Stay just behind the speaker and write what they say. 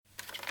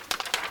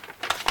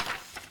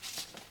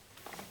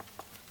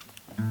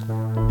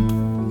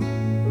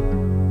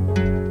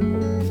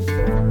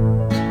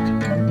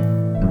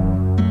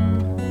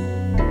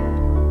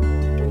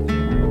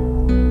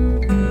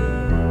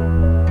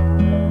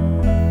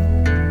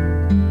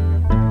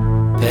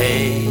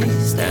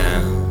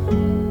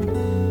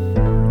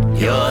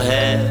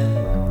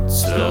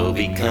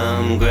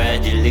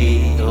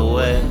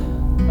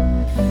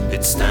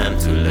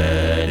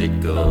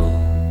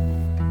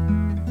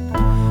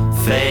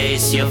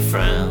Face your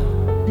frown,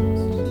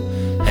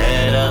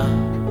 head up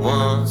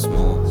once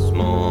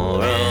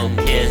more, and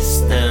kiss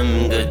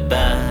them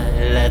goodbye.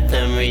 Let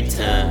them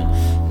return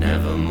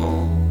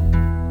nevermore.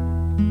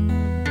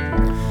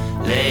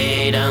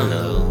 Lay down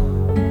low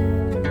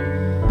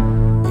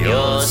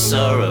your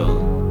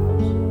sorrow,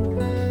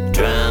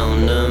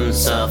 drown them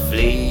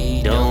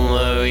softly. Don't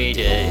worry,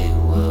 they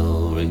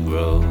will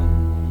regrow.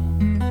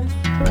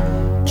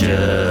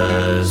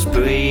 Just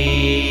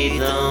breathe,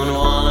 don't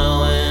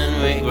wallow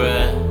in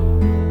regret.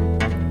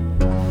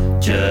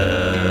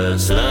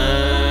 Just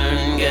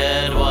learn,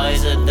 get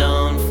wiser,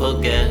 don't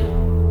forget.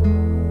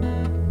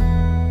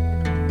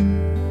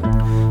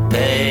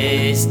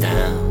 Pace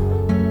down,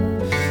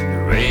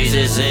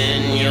 razors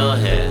in your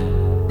head.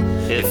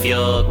 If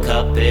your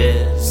cup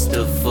is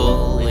too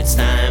full, it's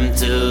time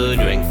to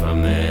drink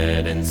from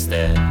it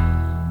instead.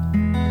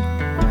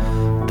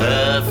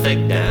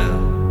 Perfect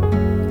down,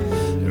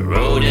 the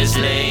road is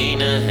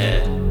laying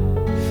ahead.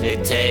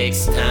 It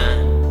takes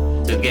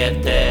time to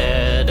get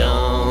there,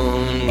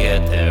 don't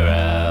get there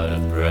out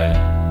of breath.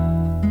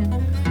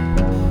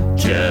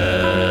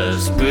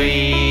 Just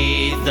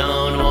breathe,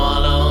 don't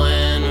wallow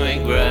in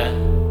regret.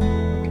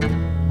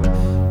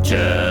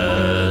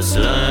 Just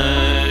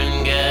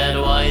learn, get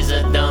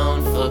wiser,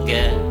 don't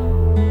forget.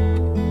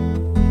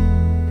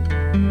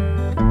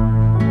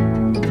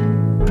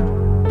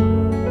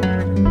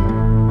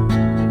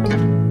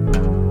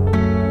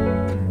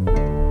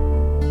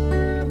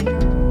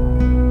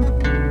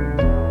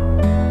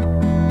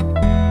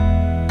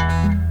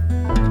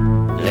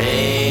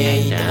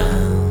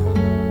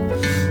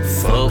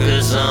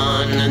 Focus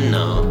on the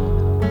know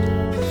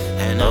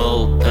and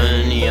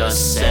open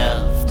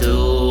yourself to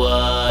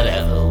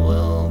whatever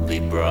will be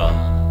brought.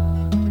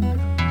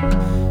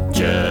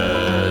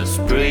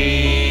 Just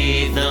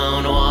breathe,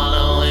 don't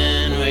wallow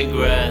in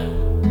regret.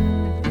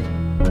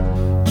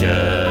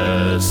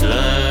 Just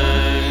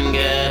learn,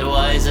 get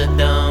wiser,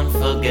 don't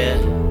forget.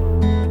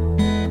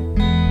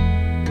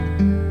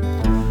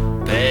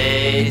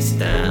 Pace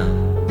down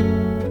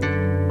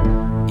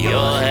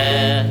your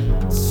head,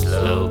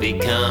 slow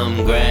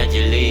become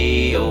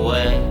gradually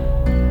aware.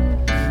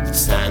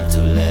 It's time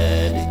to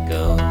let it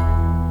go.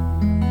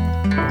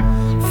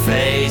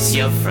 Face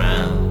your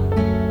frown,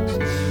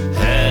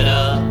 head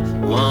up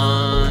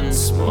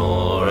once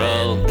more,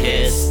 and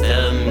kiss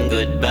them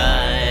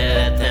goodbye.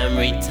 Let them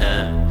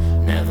return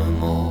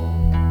nevermore.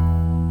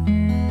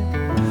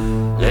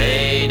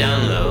 Lay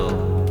down low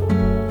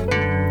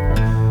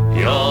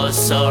your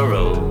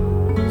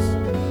sorrows,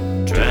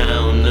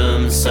 drown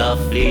them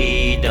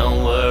softly.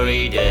 Don't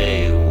worry,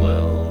 they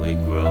will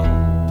regrow.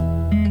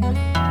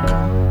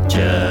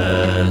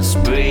 Just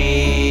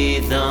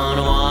breathe, don't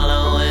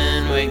wallow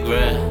in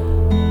regret.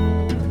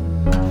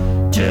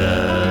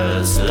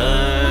 Just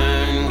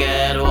learn,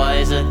 get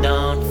wiser,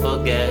 don't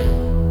forget.